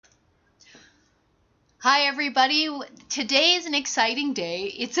Hi, everybody. Today is an exciting day.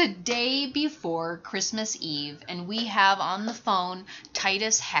 It's a day before Christmas Eve, and we have on the phone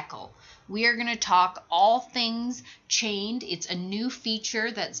Titus Heckel. We are going to talk all things Chained. It's a new feature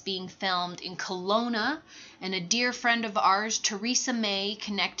that's being filmed in Kelowna, and a dear friend of ours, Teresa May,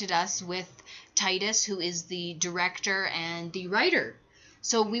 connected us with Titus, who is the director and the writer.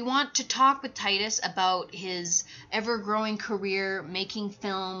 So we want to talk with Titus about his ever-growing career making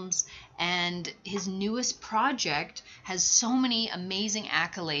films, and his newest project has so many amazing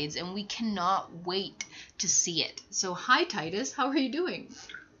accolades, and we cannot wait to see it. So hi Titus, how are you doing?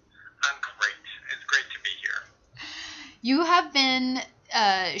 I'm great. It's great to be here. You have been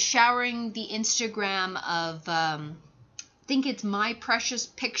showering the Instagram of I think it's My Precious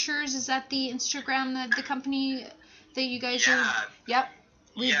Pictures. Is that the Instagram, the company that you guys are? Yep.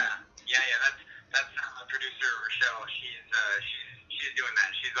 Yeah. That's my producer Rochelle. She's doing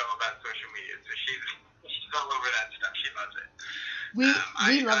that. She's all about social media, so she's all over that stuff. She loves it. We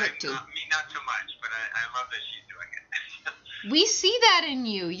love it too. Me not so much, but I love that she's doing it. We see that in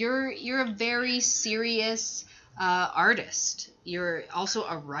you. You're a very serious artist. You're also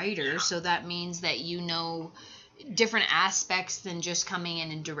a writer, so that means that you know different aspects than just coming in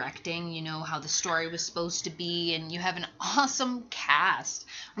and directing. You know how the story was supposed to be, and you have an awesome cast.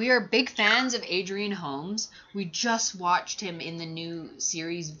 We are big fans of Adrian Holmes. We just watched him in the new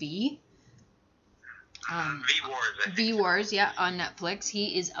series V. V-Wars. V-Wars, yeah, on Netflix.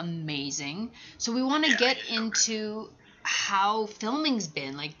 He is amazing. So we want to get into how filming's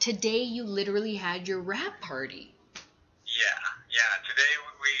been. Like today, you literally had your wrap party. Yeah. Today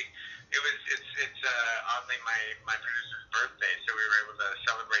it's oddly my producer's birthday, so we were able to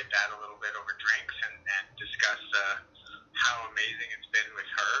celebrate that a little bit over drinks and discuss how amazing it's been with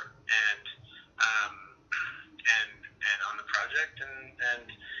her and on the project, and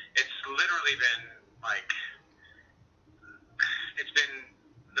it's literally been like it's been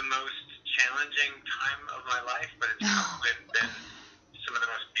the most challenging time of my life, but it's probably been some of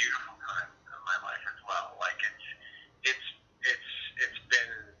the most beautiful times of my life as well. Like it's been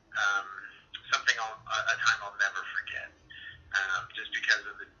something a time I'll never forget, just because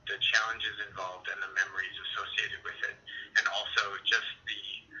of the challenges involved and the memories associated with it, and also just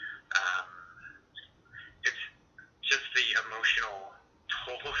it's just the emotional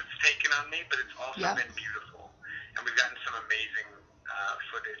toll it's taken on me. But it's also been beautiful, and we've gotten some amazing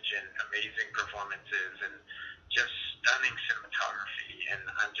footage and amazing performances and just stunning cinematography, and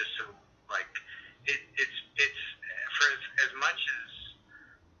I'm just so like it's for as much as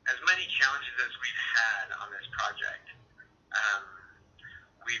many challenges as we've had on this project,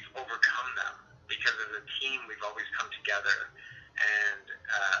 we've overcome them because as a team we've always come together, and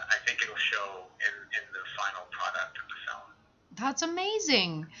I think it'll show in the final product of the film. That's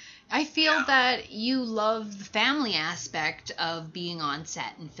amazing. I feel that you love the family aspect of being on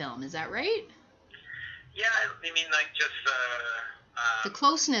set and film. Is that right? Yeah, I mean, like just the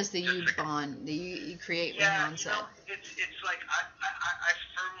closeness that you bond, that you create when you're on set. It's like I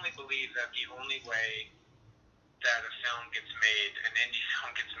firmly believe that the only way that a film gets made, an indie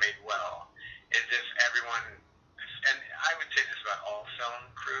film gets made well, is if everyone, and I would say this about all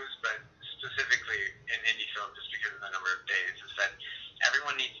film crews, but specifically in indie film, just because of the number of days, is that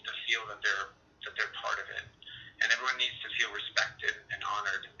everyone needs to feel that they're part of it, and everyone needs to feel respected and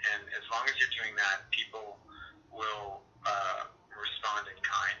honored. And as long as you're doing that, people will respond in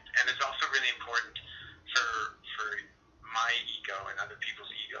kind. And it's also really important for my ego and other people's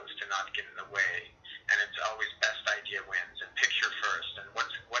egos to not get in the way. And it's always best idea wins and picture first and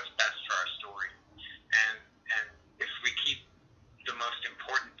what's best for our story. And if we keep the most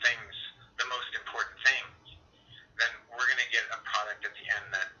important things, then we're going to get a product at the end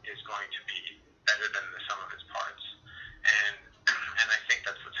that is going to be better than the sum of its parts. And I think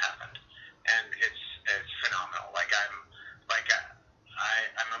that's what's happened. And it's phenomenal.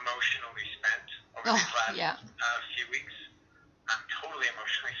 I'm emotionally spent over these last few weeks. I'm totally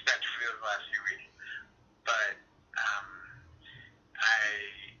emotionally spent for the last few weeks. But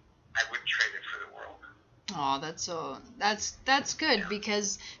I wouldn't trade it for the world. Oh, that's good,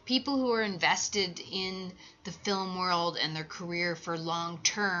 because people who are invested in the film world and their career for long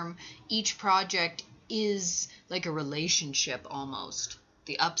term, each project is like a relationship almost.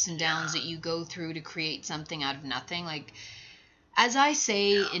 The ups and downs that you go through to create something out of nothing. Like, as I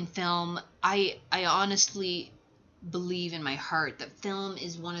say in film, I honestly believe in my heart that film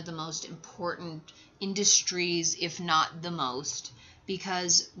is one of the most important industries, if not the most,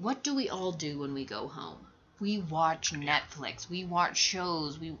 because what do we all do when we go home? we watch Netflix, we watch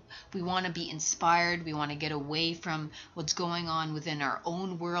shows, we want to be inspired, we want to get away from what's going on within our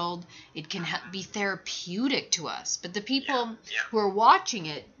own world. It can be therapeutic to us, but the people who are watching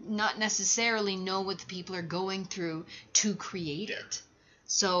it not necessarily know what the people are going through to create it.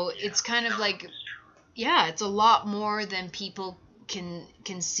 So it's kind of like, it's a lot more than people can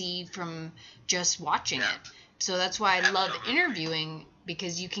see from just watching it. So that's why I love interviewing,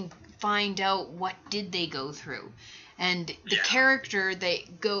 because you can find out what did they go through, and the character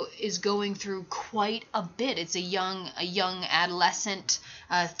is going through quite a bit. It's a young adolescent,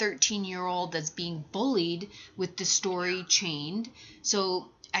 13-year-old that's being bullied with the story chained. So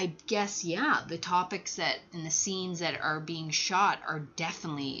I guess the topics that and the scenes that are being shot are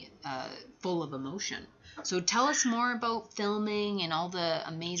definitely full of emotion. So tell us more about filming and all the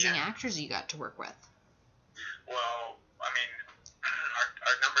amazing actors you got to work with. Well, I mean,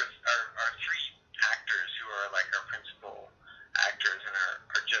 our numbers, our three actors who are like our principal actors and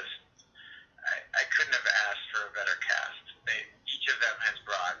are just, I couldn't have asked for a better cast. Each of them has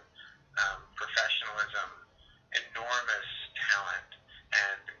brought professionalism, enormous talent,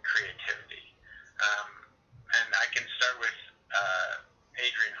 and creativity. And I can start with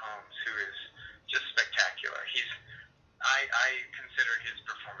Adrian Holmes, who is just spectacular. I consider his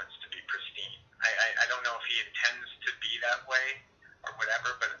performance to be pristine. I don't know if he intends to be that way or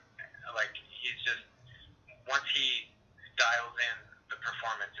whatever, but like he's just, once he dials in the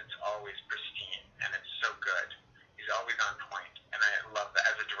performance, it's always pristine and it's so good. He's always on point, and I love that.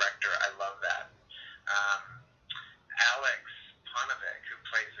 As a director, I love that. Alex Ponovic, who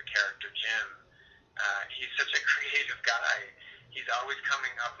plays the character Jim, he's such a creative guy. He's always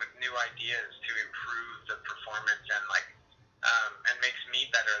coming up with new ideas to improve the performance and and makes me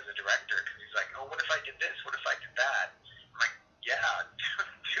better as a director, because he's like, oh, what if I did this? What if I did that? I'm like, yeah,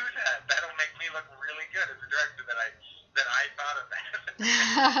 do that. That'll make me look really good as a director that I thought of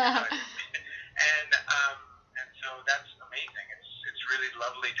that. And so that's amazing. It's really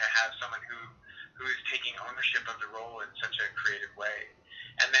lovely to have someone who is taking ownership of the role in such a creative way.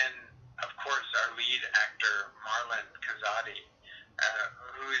 And then, of course, our lead actor, Marlon Kazadi,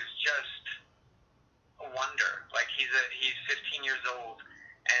 who is just a wonder. Like, he's 15 years old,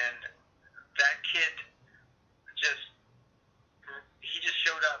 and that kid he just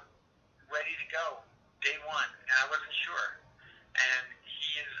showed up ready to go day one, and I wasn't sure. And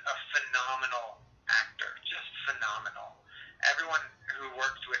he is a phenomenal actor, just phenomenal. Everyone who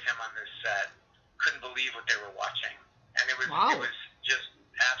worked with him on this set couldn't believe what they were watching, and it was just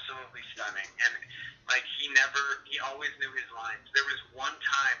absolutely stunning. And like, he always knew his lines. There was one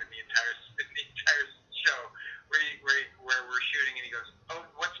time in the entire show where we're shooting, and he goes, "Oh,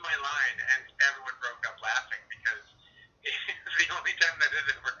 what's my line?" And everyone broke up laughing, because it's the only time that it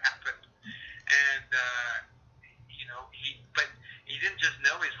ever happened. And but he didn't just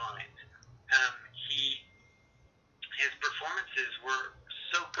know his lines. His performances were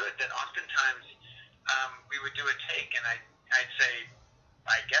so good that oftentimes we would do a take, and I'd say,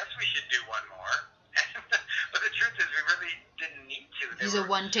 I guess we should do one more. But the truth is, we really didn't need to. He's a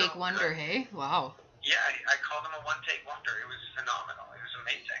one-take wonder, hey? Wow. Yeah, I called him a one-take wonder. It was phenomenal. It was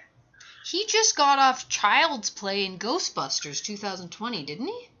amazing. He just got off Child's Play in Ghostbusters 2020, didn't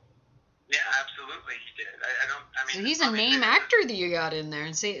he? Yeah, absolutely, he did. So he's a name actor that you got in there,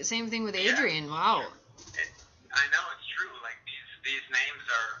 and same thing with Adrian. Yeah. Wow. I know, it's true. Like, these names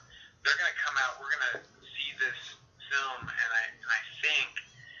they're going to come out. We're going to see this film, and I think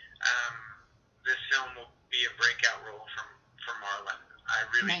this film will be a breakout role for Marlon. I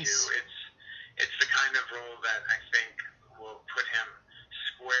really do. It's the kind of role that I think will put him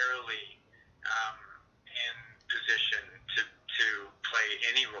squarely in position to play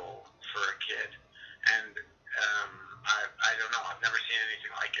any role for a kid. And I don't know. I've never seen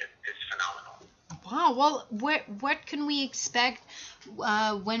anything like it. It's phenomenal. Wow. Well, what can we expect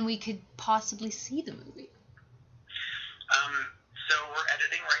when we could possibly see the movie? So we're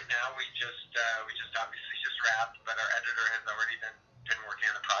editing right now. We just obviously just wrapped, but our editor has already been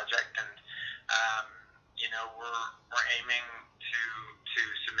working on the project, and we're aiming to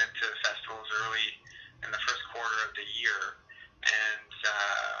submit to festivals early in the first quarter of the year. And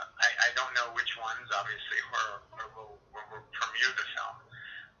I don't know which ones, obviously, where we'll premiere the film,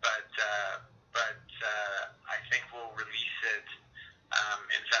 but I think we'll release it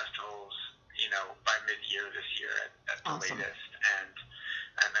in festivals, by mid-year this year at the latest, and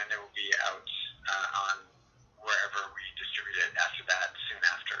then it will be out on wherever we distribute it after that, soon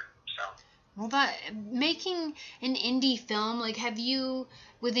after. So. Well, making an indie film, like, have you,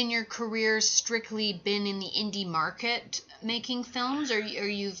 within your career, strictly been in the indie market making films, or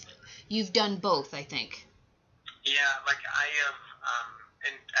you've done both, I think? Yeah, like I have,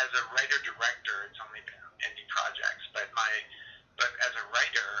 and as a writer-director, it's only been indie projects, but as a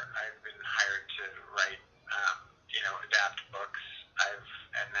writer, I've been hired to write, adapt books.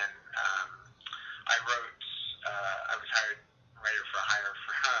 And then, I wrote, I was hired writer for hire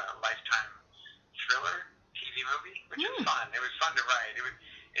for a Lifetime thriller TV movie, which was Hmm. fun. It was fun to write.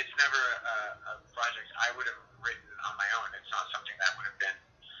 It's never a project I would have written on my own. It's not something that would have been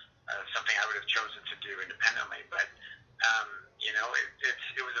something I would have chosen to do independently. But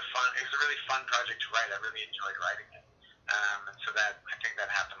it was a really fun project to write. I really enjoyed writing it, and so that I think that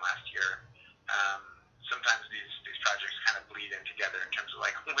happened last year. Um, Sometimes these projects kind of bleed in together in terms of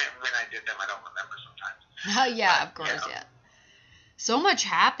like when I did them. I don't remember sometimes, Yeah, but of course, yeah. So much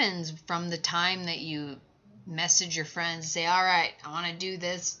happens from the time that you message your friends, say, all right, I want to do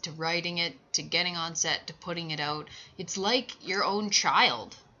this, to writing it, to getting on set, to putting it out. It's like your own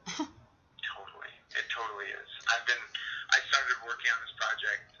child. Totally, it totally is. I started working on this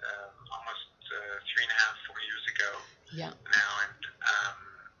project almost 3.5, 4 years ago Yeah. now, and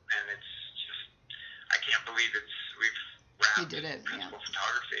it's just I can't believe we've You wrapped did it, yeah. principal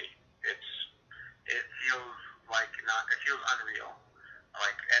photography. It feels like it feels unreal,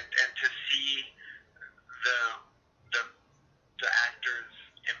 like and to see the the the actors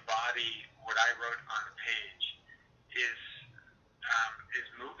embody what I wrote on the page is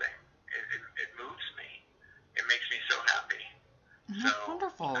moving. It moves me. It makes me so happy. So That's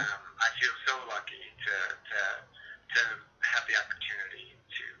wonderful. I feel so lucky to have the opportunity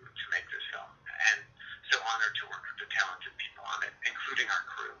to make this film, and so honored to work with the talented people on it, including our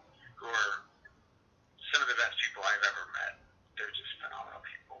crew, who are some of the best people I've ever met. They're just phenomenal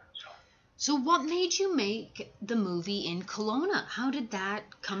people. So what made you make the movie in Kelowna? How did that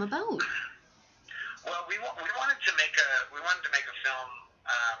come about? Well, we wanted to make a film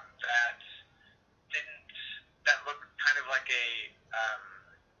that didn't that looked kind of like a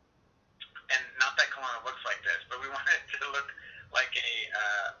and not that Kelowna looks like this, but we wanted it to look like a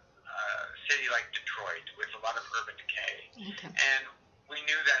city like Detroit with a lot of urban decay. Okay. And we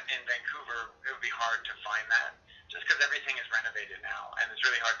knew that in Vancouver it would be hard to find that, just because everything is renovated now, and it's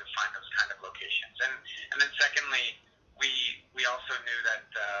really hard to find those kind of locations. And then secondly, we also knew that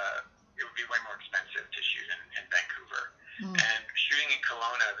it would be way more expensive to shoot in Vancouver. And shooting in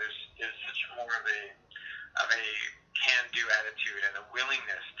Kelowna, there's such more of a can-do attitude and a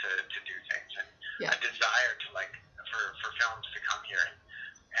willingness to do things, and Yeah. a desire to for films to come here.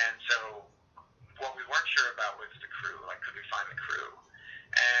 And so what we weren't sure about was the crew. Like, could we find the crew?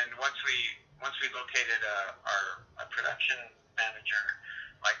 And once we located our production manager,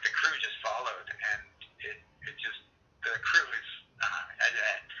 like, the crew just followed, and it just the crew is.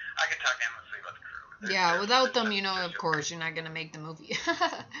 I could talk endlessly about the crew. Yeah, without them, of course, you're not gonna make the movie.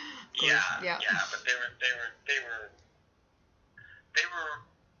 Yeah, but they're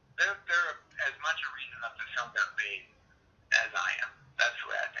as much a reason that the film got made as I am. That's the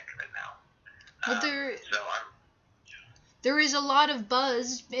way I think of it now. But there is a lot of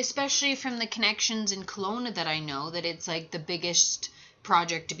buzz, especially from the connections in Kelowna that I know, that it's like the biggest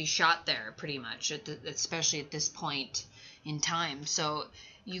project to be shot there, pretty much, especially at this point in time. So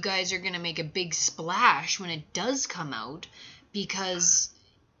you guys are going to make a big splash when it does come out, because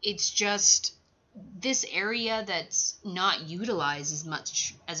it's just this area that's not utilized as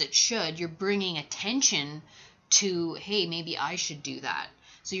much as it should. You're bringing attention to, hey, maybe I should do that.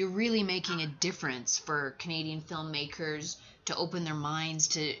 So you're really making a difference for Canadian filmmakers to open their minds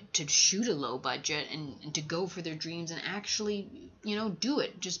to shoot a low budget and to go for their dreams and actually, do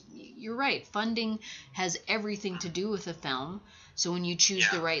it. Just, you're right. Funding has everything to do with a film. So when you choose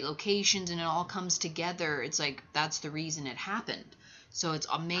the right locations and it all comes together, it's like, that's the reason it happened. So it's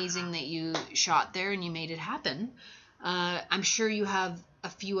amazing that you shot there and you made it happen. I'm sure you have a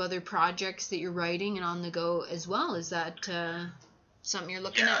few other projects that you're writing and on the go as well. Is that something you're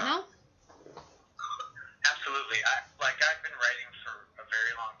looking at now? Absolutely. I've been writing for a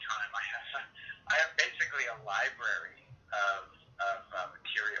very long time. I have basically a library of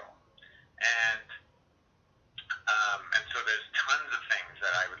material, and so there's tons of things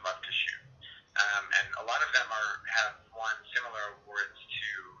that I would love to shoot, and a lot of them have won similar awards to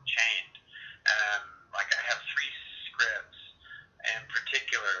Chained. I have 3 scripts in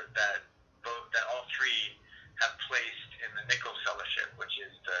particular that all 3 have placed in the Nichols Fellowship, which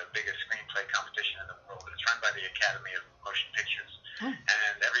is the biggest screenplay competition in the world. It's run by the Academy of Motion Pictures,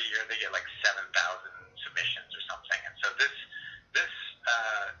 and every year they get like 7,000 submissions or something. And so this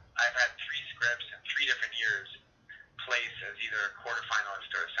I've had 3 scripts in 3 different years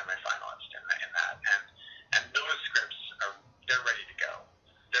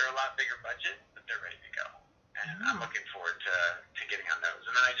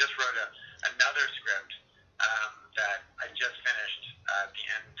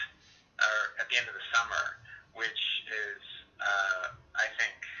the end of the summer, which is, I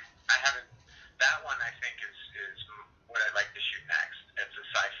think, I haven't, that one I think is what I'd like to shoot next. It's a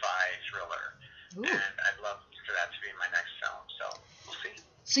sci-fi thriller, Ooh. and I'd love for that to be my next film, so we'll see.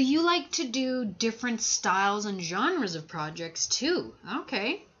 So you like to do different styles and genres of projects too.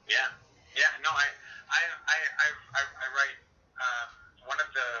 Okay. Yeah, no, I write, one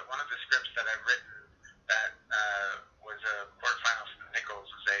of the scripts that I've written that was a quarterfinal from Nichols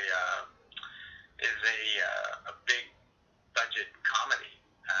is a big budget comedy,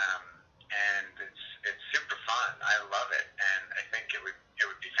 and it's super fun. I love it, and I think it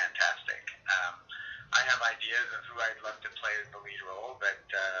would be fantastic. I have ideas of who I'd love to play as the lead role, but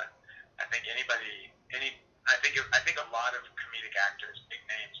I think I think a lot of comedic actors, big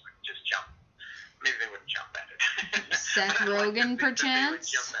names, would just jump. Maybe they wouldn't jump at it. Seth Rogen,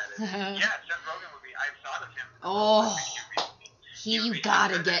 perchance. Yeah, Seth Rogen would be. I've thought of him. Oh, you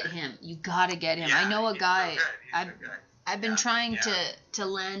gotta get him. You gotta get him. Yeah, I know a guy. He's so good. I've been trying to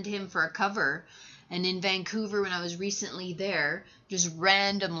land him for a cover, and in Vancouver when I was recently there, just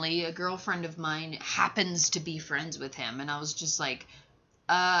randomly a girlfriend of mine happens to be friends with him, and I was just like,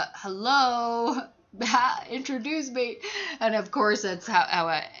 hello, introduce me. And of course that's how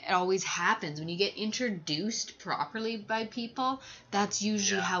it always happens when you get introduced properly by people. That's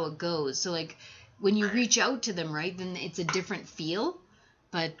usually how it goes. So like when you reach out to them, right, then it's a different feel.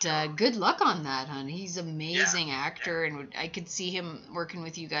 But good luck on that, hon. He's an amazing actor, and I could see him working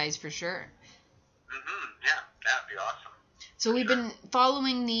with you guys for sure. Yeah, that'd be awesome. So we've been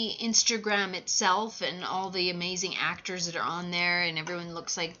following the Instagram itself and all the amazing actors that are on there, and everyone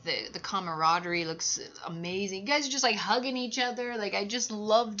looks like the camaraderie looks amazing. You guys are just like hugging each other. Like I just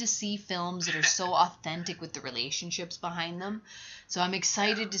love to see films that are so authentic with the relationships behind them. So I'm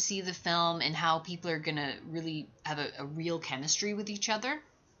excited to see the film and how people are gonna really have a real chemistry with each other.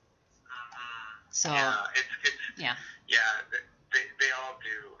 So yeah, they all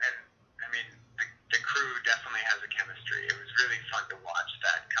do, and I mean the crew definitely has a chemistry. It was really fun to watch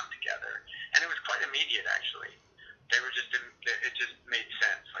that come together, and it was quite immediate actually. They were just it just made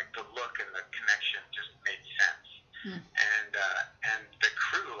sense. Like the look and the connection just made sense, and the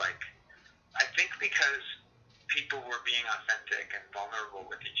crew, like I think because people were being authentic and vulnerable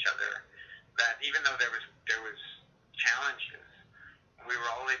with each other, that even though there was challenges, we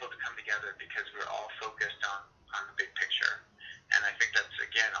were all able to come together because we were all focused on the big picture. And I think that's,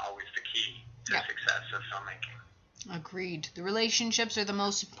 again, always the key to success of filmmaking. Agreed. The relationships are the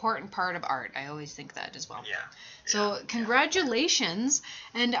most important part of art. I always think that as well. Yeah. So congratulations.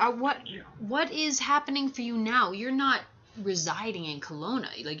 And what is happening for you now? You're not residing in Kelowna.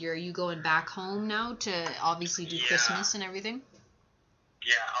 Like, are you going back home now to obviously do Christmas and everything?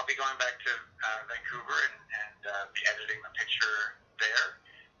 Yeah, I'll be going back to Vancouver and be editing the picture there,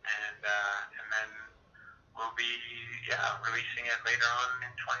 and then we'll be releasing it later on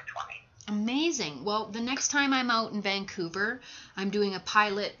in 2020. Amazing. Well, the next time I'm out in Vancouver, I'm doing a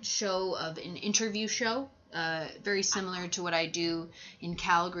pilot show of an interview show, very similar to what I do in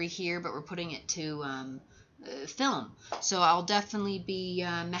Calgary here, but we're putting it to film. So I'll definitely be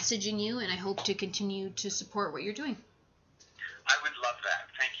messaging you, and I hope to continue to support what you're doing. I would love that.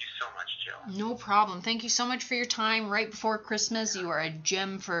 Thank you so much, Jill. No problem. Thank you so much for your time right before Christmas. You are a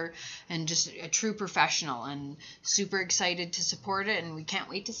gem and just a true professional, and super excited to support it, and we can't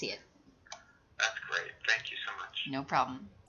wait to see it. That's great. Thank you so much. No problem.